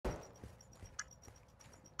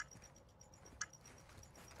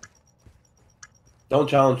Don't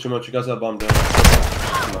challenge too much. You guys have bomb down.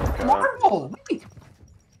 Oh my god. Marvel, wait.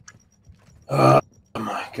 Oh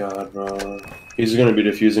my god, bro. He's gonna be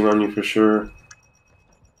defusing on you for sure.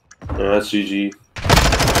 Yeah, that's GG.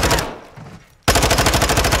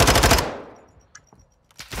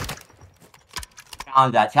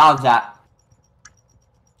 Challenge that, challenge that.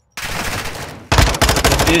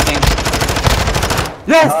 Defusing.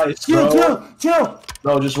 Yes! Nice, chill!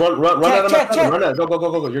 No, just run out of my head. Run out.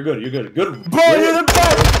 Go. You're good. Good. Bro, you're the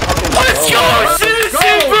best! Let's go,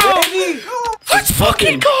 Citizen, bro! Let's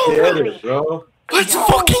fucking go, bro! Let's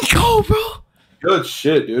fucking go, bro! Good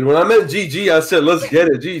shit, dude. When I meant GG, I said let's get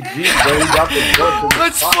it. GG, bro. You got the jump.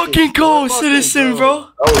 Let's fucking go, Citizen, bro!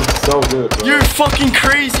 That was so good, bro. You're fucking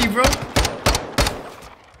crazy, bro!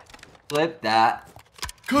 Flip that.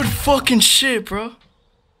 Good fucking shit, bro.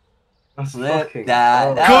 Flip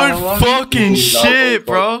that. Good fucking shit,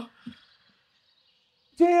 bro.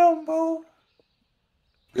 Damn, bro.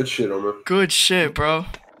 Good shit, Omer. Good shit, bro.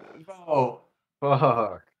 Bro.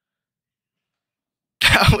 Fuck.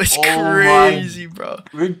 That was crazy, bro.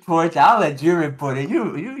 Report. I'll let you report it.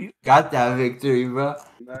 You got that victory, bro.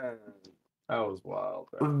 Man, that was wild,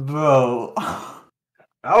 Bro.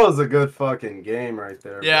 That was a good fucking game right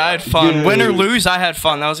there. Yeah, bro. I had fun. Dude. Win or lose, I had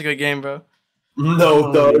fun. That was a good game, bro.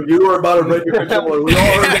 No, dog. You were about to break your controller. We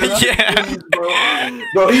all heard that. Yeah. Squeeze,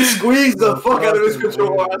 bro. He squeezed the fuck out of his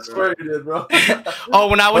controller. I swear he did, bro. Oh,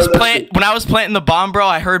 when I was planting the bomb, bro,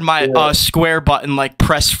 I heard my square button like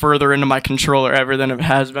press further into my controller ever than it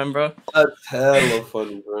has been, bro. That's hella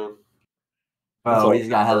funny, bro. Bro, he's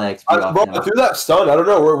got hella XP off Bro, him. I threw that stun. I don't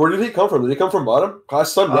know. Where did he come from? Did he come from bottom? I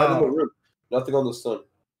stunned right in the room. Nothing on the stun.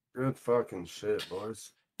 Good fucking shit,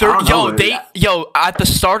 boys. At the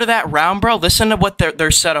start of that round, bro, listen to what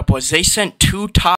their setup was. They sent 2 top